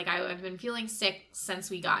Mike is like, I've been feeling sick since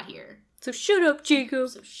we got here. So shut up, Jacob.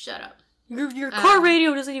 So shut up. Your car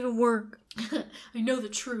radio doesn't even work. I know the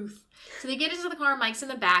truth. So they get into the car. Mike's in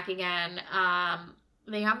the back again.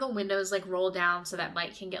 They have the windows like rolled down so that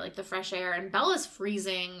Mike can get like the fresh air. And Bella's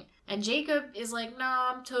freezing. And Jacob is like, no,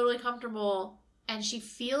 I'm totally comfortable. And she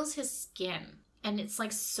feels his skin. And it's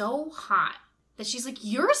like so hot that she's like,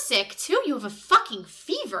 you're sick too? You have a fucking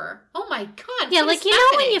fever. Oh my god. Yeah, like, you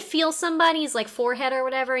know when you feel somebody's like forehead or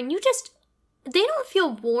whatever and they don't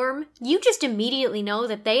feel warm. You just immediately know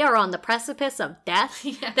that they are on the precipice of death.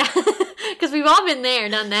 Yeah. Because we've all been there,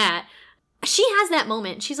 done that. She has that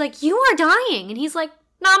moment. She's like, you are dying. And he's like,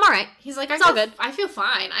 no, I'm all right. He's like, it's all good. I feel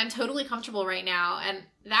fine. I'm totally comfortable right now. And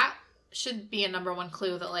that should be a number one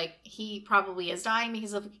clue that, like, he probably is dying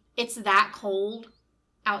because of it's that cold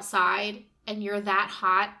outside and you're that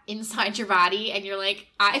hot inside your body and you're like,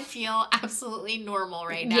 I feel absolutely normal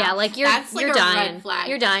right now. Yeah, like, you're dying. Red flag.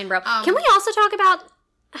 You're dying, bro. Can we also talk about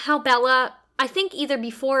how Bella, I think either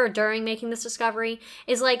before or during making this discovery,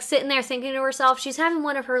 is like sitting there thinking to herself, she's having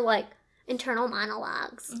one of her like internal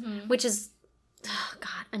monologues, which is Oh,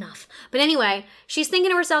 God, enough. But anyway, she's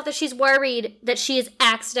thinking to herself that she's worried that she is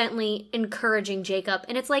accidentally encouraging Jacob.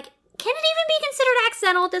 And it's like, can it even be considered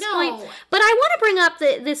accidental at this point? But I want to bring up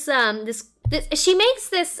this. She makes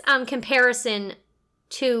this comparison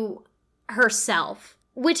to herself,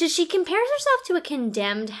 which is she compares herself to a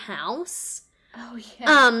condemned house. Oh,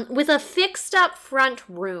 yeah. With a fixed up front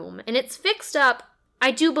room. And it's fixed up, I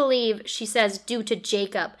do believe, she says, due to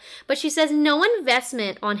Jacob. But she says no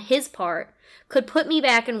investment on his part could put me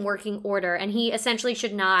back in working order, and he essentially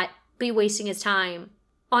should not be wasting his time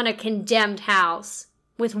on a condemned house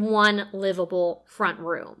with one livable front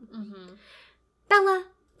room. Mm-hmm. Bella,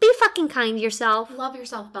 be fucking kind to yourself. Love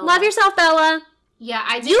yourself, Bella. Love yourself, Bella. Yeah,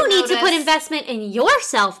 I do. You need to put investment in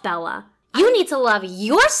yourself, Bella. You need to love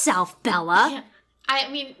yourself, Bella. Yeah. I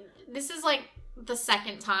mean, this is like the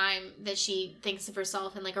second time that she thinks of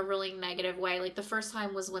herself in like a really negative way. Like the first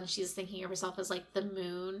time was when she's thinking of herself as like the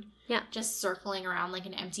moon. Yeah. Just circling around like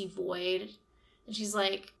an empty void. And she's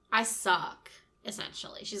like, I suck,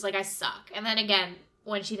 essentially. She's like, I suck. And then again,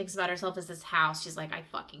 when she thinks about herself as this house, she's like, I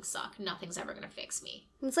fucking suck. Nothing's ever gonna fix me.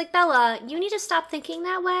 It's like, Bella, you need to stop thinking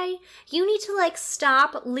that way. You need to, like,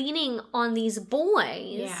 stop leaning on these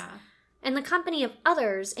boys. Yeah. And the company of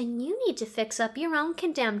others, and you need to fix up your own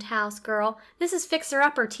condemned house, girl. This is Fixer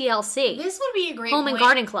Upper TLC. This would be a great Home and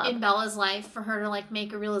Garden Club in Bella's life for her to like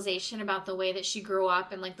make a realization about the way that she grew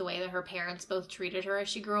up and like the way that her parents both treated her as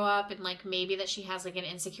she grew up, and like maybe that she has like an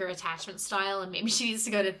insecure attachment style, and maybe she needs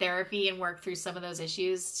to go to therapy and work through some of those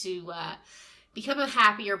issues to become a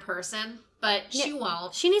happier person. But she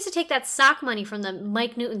won't. She needs to take that sock money from the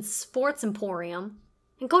Mike Newton Sports Emporium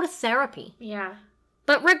and go to therapy. Yeah.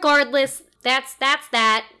 But regardless, that's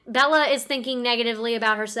that. Bella is thinking negatively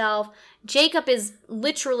about herself. Jacob is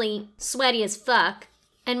literally sweaty as fuck.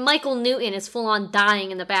 And Michael Newton is full on dying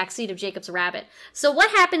in the backseat of Jacob's Rabbit. So what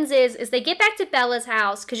happens is they get back to Bella's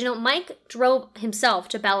house, because, you know, Mike drove himself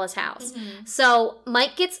to Bella's house. Mm-hmm. So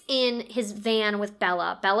Mike gets in his van with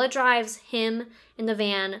Bella. Bella drives him in the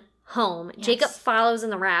van home. Yes. Jacob follows in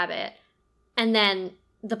the Rabbit. And then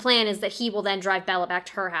the plan is that he will then drive Bella back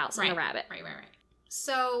to her house in the Rabbit. Right.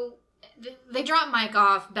 So they drop Mike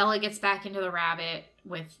off. Bella gets back into the Rabbit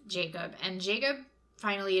with Jacob. And Jacob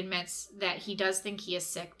finally admits that he does think he is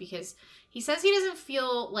sick, because he says he doesn't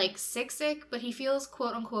feel like sick, but he feels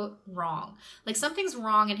quote unquote wrong. Like something's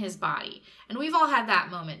wrong in his body. And we've all had that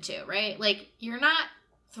moment too, right? Like you're not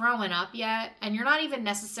throwing up yet, and you're not even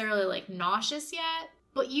necessarily like nauseous yet,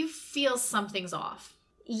 but you feel something's off.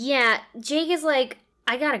 Yeah, Jake is like,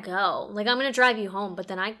 I gotta go. Like, I'm gonna drive you home, but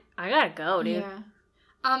then I gotta go, dude. Yeah.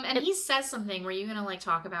 And he says something. Were you gonna like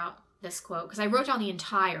talk about this quote? Because I wrote down the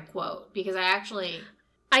entire quote, because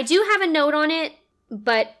I do have a note on it,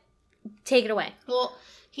 but take it away. Well,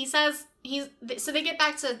 he says so they get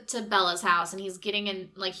back to Bella's house, and he's getting in,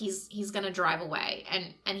 like he's gonna drive away,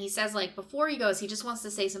 and he says, like, before he goes, he just wants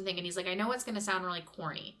to say something, and he's like, I know it's gonna sound really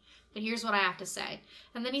corny, but here's what I have to say.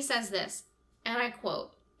 And then he says this, and I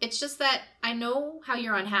quote, "It's just that I know how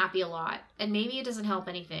you're unhappy a lot, and maybe it doesn't help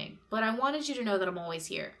anything, but I wanted you to know that I'm always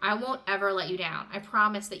here. I won't ever let you down. I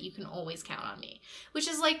promise that you can always count on me." Which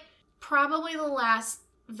is, like, probably the last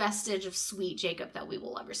vestige of sweet Jacob that we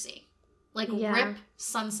will ever see. Like, rip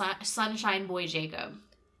sunshine boy Jacob.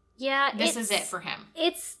 Yeah. This is it for him.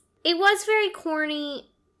 It was very corny,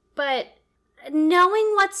 but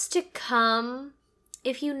knowing what's to come,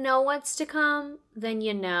 if you know what's to come, then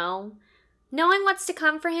you know. Knowing what's to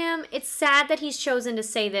come for him, it's sad that he's chosen to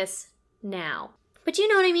say this now. But you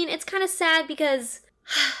know what I mean? It's kind of sad because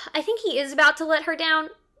I think he is about to let her down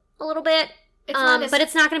a little bit. But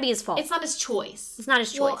it's not going to be his fault. It's not his choice. It's not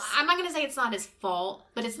his choice. Well, I'm not going to say it's not his fault,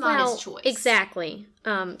 but it's not his choice. Exactly.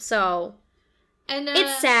 So and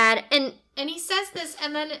it's sad. And he says this,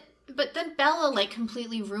 but then Bella, like,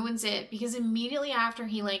 completely ruins it, because immediately after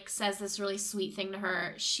he, like, says this really sweet thing to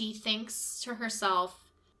her, she thinks to herself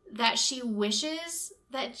that she wishes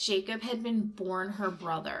that Jacob had been born her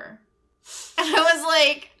brother. And I was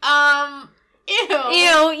like,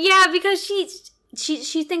 ew. Yeah, because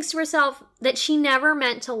she thinks to herself that she never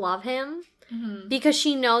meant to love him, mm-hmm. because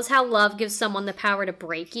she knows how love gives someone the power to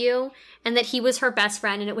break you, and that he was her best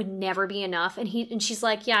friend and it would never be enough. And she's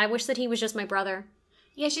like, yeah, I wish that he was just my brother.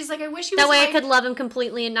 Yeah, she's like, I wish he was that way I could love him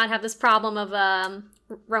completely and not have this problem of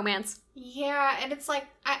romance. Yeah, and it's like,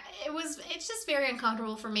 it's just very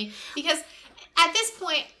uncomfortable for me, because at this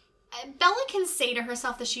point, Bella can say to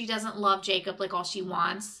herself that she doesn't love Jacob like all she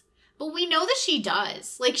wants, but we know that she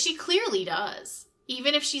does. Like, she clearly does.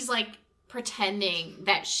 Even if she's, like, pretending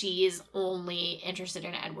that she is only interested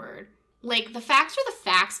in Edward. Like, the facts are the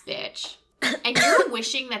facts, bitch. And you're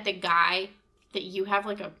wishing that the guy that you have,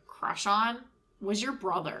 like, a crush on was your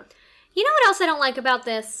brother. You know what else I don't like about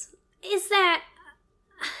this? Is that...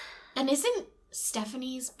 And isn't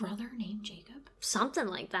Stephanie's brother named Jacob? Something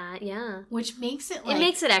like that, yeah. Which makes it like... It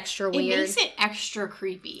makes it extra weird. It makes it extra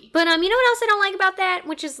creepy. But, you know what else I don't like about that?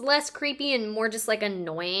 Which is less creepy and more just, like,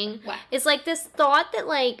 annoying? What? Is, like, this thought that,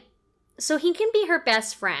 like... So he can be her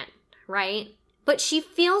best friend, right? But she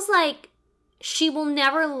feels like she will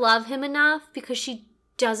never love him enough because she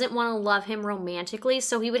doesn't want to love him romantically.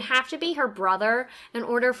 So he would have to be her brother in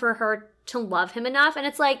order for her to love him enough. And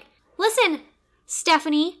it's like, listen,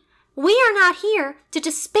 Stephanie... We are not here to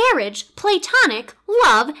disparage platonic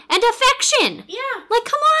love and affection. Yeah. Like,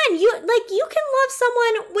 come on. You can love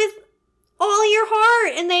someone with all your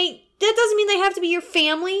heart, and that doesn't mean they have to be your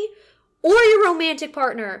family or your romantic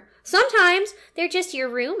partner. Sometimes they're just your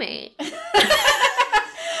roommate.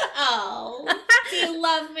 Oh, do you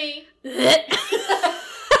love me?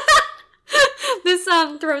 This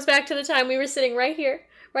throws back to the time we were sitting right here,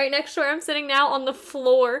 right next to where I'm sitting now on the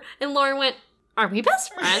floor, and Lauren went, "Are we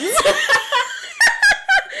best friends?"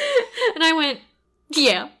 And I went,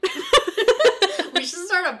 "Yeah." We should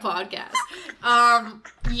start a podcast.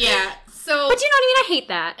 Yeah. So, but you know what I mean? I hate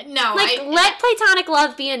that. No, like, let platonic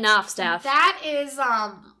love be enough, Steph. That is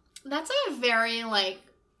that's a very like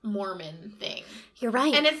Mormon thing. You're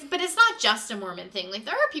right. And it's not just a Mormon thing. Like,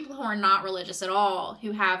 there are people who are not religious at all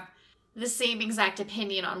who have the same exact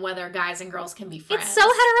opinion on whether guys and girls can be friends. It's so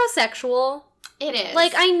heterosexual. It is.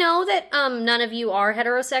 Like, I know that none of you are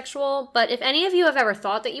heterosexual, but if any of you have ever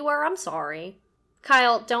thought that you were, I'm sorry.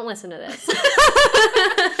 Kyle, don't listen to this.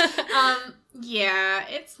 Yeah,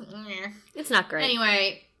 it's not great.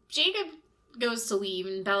 Anyway, Jacob goes to leave,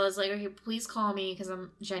 and Bella's like, "Okay, please call me, because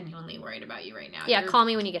I'm genuinely worried about you right now. Yeah, call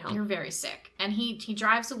me when you get home. You're very sick." And he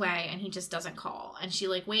drives away, and he just doesn't call. And she,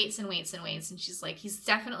 like, waits and waits and waits, and she's like, he's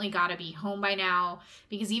definitely got to be home by now,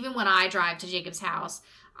 because even when I drive to Jacob's house,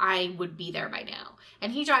 I would be there by now.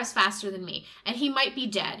 And he drives faster than me. And he might be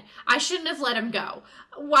dead. I shouldn't have let him go.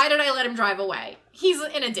 Why did I let him drive away? He's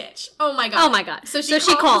in a ditch. Oh my God. Oh my God. So she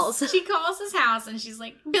calls. She calls his house and she's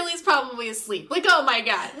like, "Billy's probably asleep." Like, oh my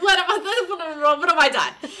God. What have I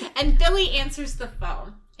done? And Billy answers the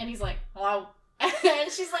phone. And he's like, "Hello?"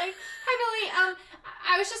 And she's like, "Hi, Billy.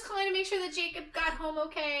 I was just calling to make sure that Jacob got home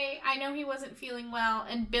okay. I know he wasn't feeling well."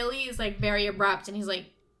 And Billy is like very abrupt. And he's like,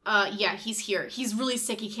 "Yeah, he's here. He's really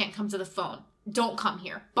sick. He can't come to the phone. Don't come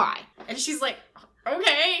here. Bye." And she's like,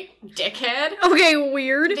 "Okay, dickhead." Okay,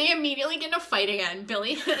 weird. They immediately get in a fight again.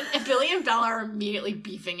 Billy and Bella are immediately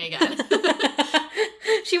beefing again.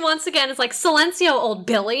 She once again is like, "Silencio, old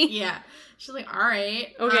Billy." Yeah. She's like, "All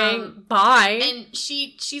right. Okay, bye." And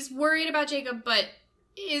she's worried about Jacob, but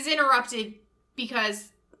is interrupted because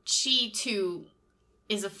she too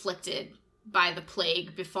is afflicted by the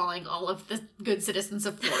plague befalling all of the good citizens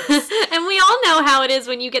of Forks. And we all know how it is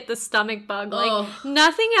when you get the stomach bug. Like, Ugh.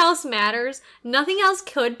 Nothing else matters. Nothing else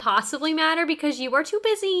could possibly matter because you are too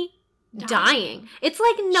busy dying. It's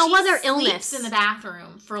like no She other sleeps illness. in the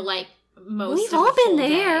bathroom for like most We've of all the full been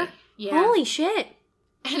there. day. Yeah. Holy shit.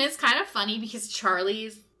 And it's kind of funny because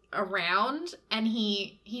Charlie's around and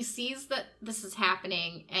he sees that this is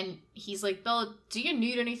happening and he's like, "Bella, do you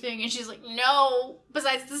need anything?" And she's like, "No,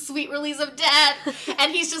 besides the sweet release of death."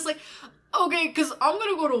 And he's just like, "Okay, because I'm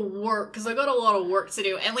gonna go to work because I got a lot of work to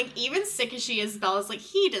do." And like, even sick as she is, Bella's like,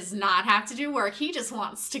 he does not have to do work. He just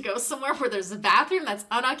wants to go somewhere where there's a bathroom that's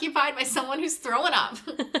unoccupied by someone who's throwing up.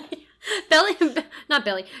 Not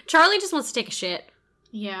Billy. Charlie just wants to take a shit.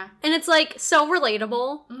 Yeah. And it's like so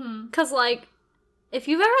relatable. Mm-hmm. Because like, if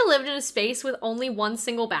you've ever lived in a space with only one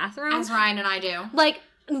single bathroom. As Ryan and I do. Like,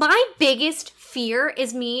 my biggest fear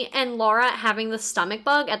is me and Laura having the stomach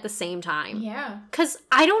bug at the same time. Yeah. Because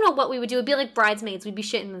I don't know what we would do. It'd be like Bridesmaids. We'd be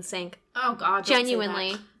shitting in the sink. Oh, God.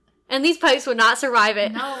 Genuinely. And these pipes would not survive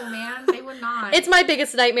it. No, man. They would not. It's my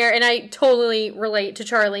biggest nightmare, and I totally relate to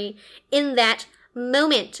Charlie in that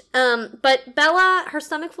moment. But Bella, her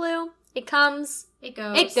stomach flu, it comes. It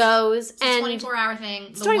goes. It goes. It's a 24-hour thing.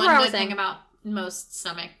 It's the 24-hour one good thing. thing about most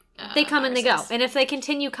stomach they come and they go. viruses. And if they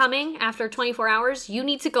continue coming after 24 hours, you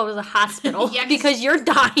need to go to the hospital. Yeah, because you're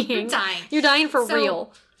dying. You're dying. You're dying for So,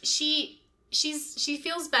 real. She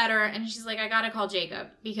feels better, and she's like, "I gotta call Jacob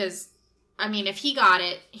because, I mean, if he got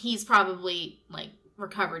it, he's probably like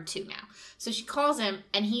recovered too now." So she calls him,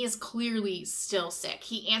 and he is clearly still sick.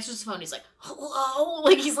 He answers the phone. He's like, "Hello,"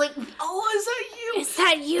 like he's like, "Oh, is that you? Is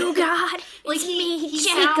that you, God? Like It's me, he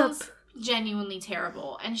Jacob." sounds genuinely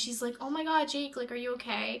terrible." And she's like, "Oh my God, Jake, like, are you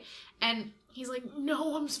okay?" And he's like,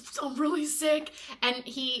 "No, I'm really sick." And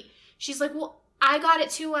she's like, "Well, I got it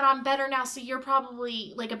too, and I'm better now, so you're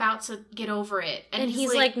probably like about to get over it." And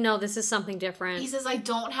he's like, "No, this is something different." he says, "I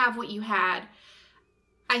don't have what you had."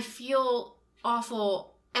 I feel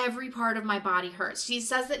awful. Every part of my body hurts. She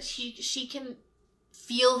says that she can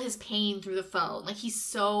feel his pain through the phone. Like, he's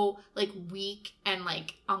so, like, weak and,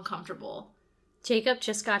 like, uncomfortable. Jacob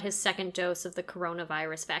just got his second dose of the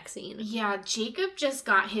coronavirus vaccine. Yeah, Jacob just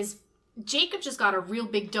got a real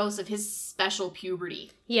big dose of his special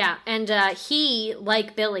puberty. Yeah, and he,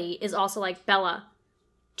 like Billy, is also like, Bella,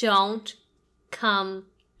 don't come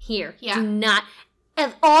here. Yeah. Do not.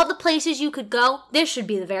 Of all the places you could go, this should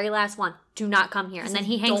be the very last one. Do not come here. And then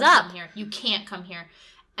he hangs Don't up. Come here. You can't come here.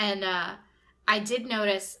 And I did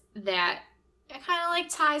notice that it kind of, like,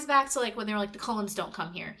 ties back to, like, when they were like, the Cullens don't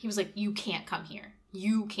come here. He was like, you can't come here.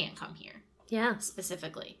 You can't come here. Yeah.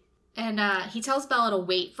 Specifically. And he tells Bella to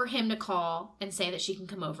wait for him to call and say that she can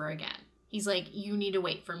come over again. He's like, you need to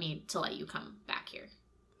wait for me to let you come back here.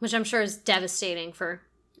 Which I'm sure is devastating for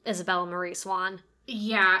Isabella Marie Swan.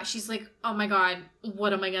 Yeah, she's like, oh my god,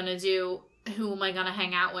 what am I gonna do? Who am I gonna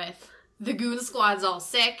hang out with? The Goon Squad's all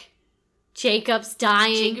sick. Jacob's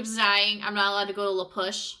dying. I'm not allowed to go to La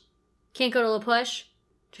Push. Can't go to La Push.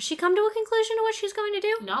 Does she come to a conclusion to what she's going to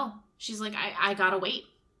do? No. She's like, I gotta wait.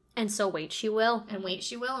 And so wait she will. And wait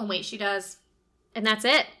she will, and wait she does. And that's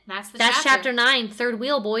it. That's chapter 9, Third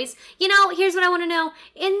Wheel, boys. You know, here's what I want to know.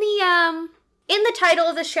 In the title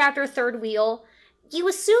of this chapter, Third Wheel, you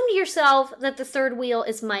assume to yourself that the third wheel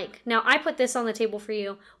is Mike. Now, I put this on the table for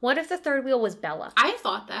you. What if the third wheel was Bella? I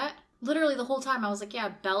thought that. Literally the whole time I was like, yeah,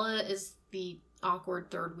 Bella is the awkward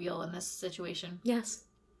third wheel in this situation. Yes.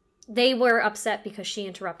 They were upset because she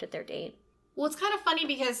interrupted their date. Well, it's kind of funny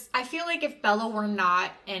because I feel like if Bella were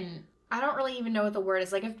not, and I don't really even know what the word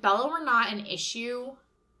is, like if Bella were not an issue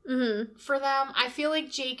for them, I feel like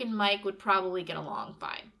Jake and Mike would probably get along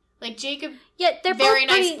fine. Like, Jacob, yeah, they're very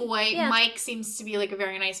both nice boy. Yeah. Mike seems to be, like, a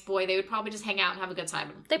very nice boy. They would probably just hang out and have a good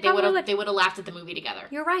time. They would. They would have laughed at the movie together.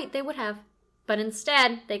 You're right, they would have. But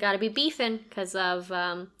instead, they gotta be beefing because of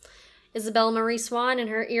Isabella Marie Swan and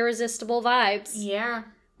her irresistible vibes. Yeah.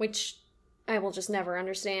 Which I will just never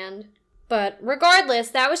understand. But regardless,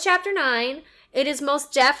 that was chapter 9. It is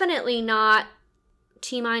most definitely not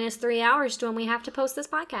T-minus 3 hours to when we have to post this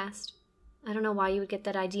podcast. I don't know why you would get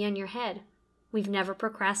that idea in your head. We've never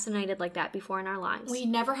procrastinated like that before in our lives. We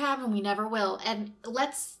never have and we never will. And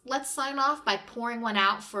let's sign off by pouring one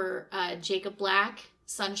out for Jacob Black,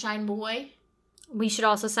 Sunshine Boy. We should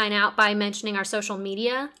also sign out by mentioning our social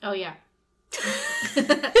media. Oh, yeah.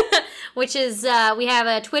 Which is, we have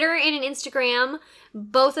a Twitter and an Instagram.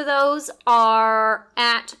 Both of those are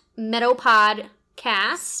at Meadow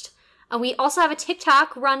Podcast. We also have a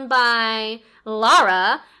TikTok run by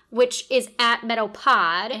Lara, which is at Meadow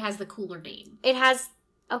Pod. It has the cooler name. It has...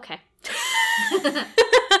 Okay.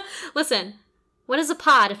 Listen, what is a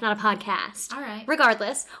pod if not a podcast? All right.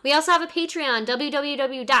 Regardless, we also have a Patreon,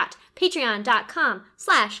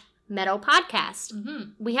 www.patreon.com/MeadowPodcast. Mm-hmm.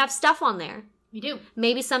 We have stuff on there. We do.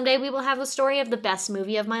 Maybe someday we will have the story of the best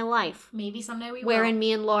movie of my life. Maybe someday we will. Wherein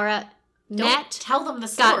me and Laura met, tell them the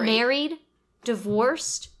story. Got married,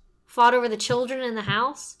 divorced, fought over the children in the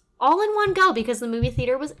house. All in one go because the movie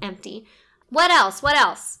theater was empty. What else?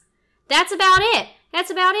 That's about it.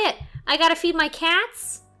 I gotta feed my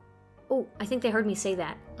cats. Oh, I think they heard me say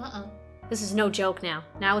that. This is no joke now.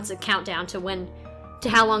 Now it's a countdown to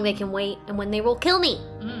how long they can wait and when they will kill me.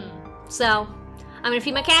 So, I'm gonna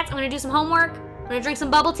feed my cats. I'm gonna do some homework. I'm gonna drink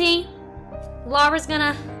some bubble tea. Laura's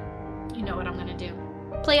gonna... You know what I'm gonna do.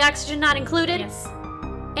 Play Oxygen Not Included. Yes.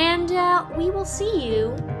 And we will see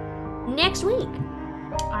you next week.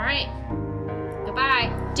 All right.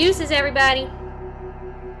 Goodbye. Deuces, everybody.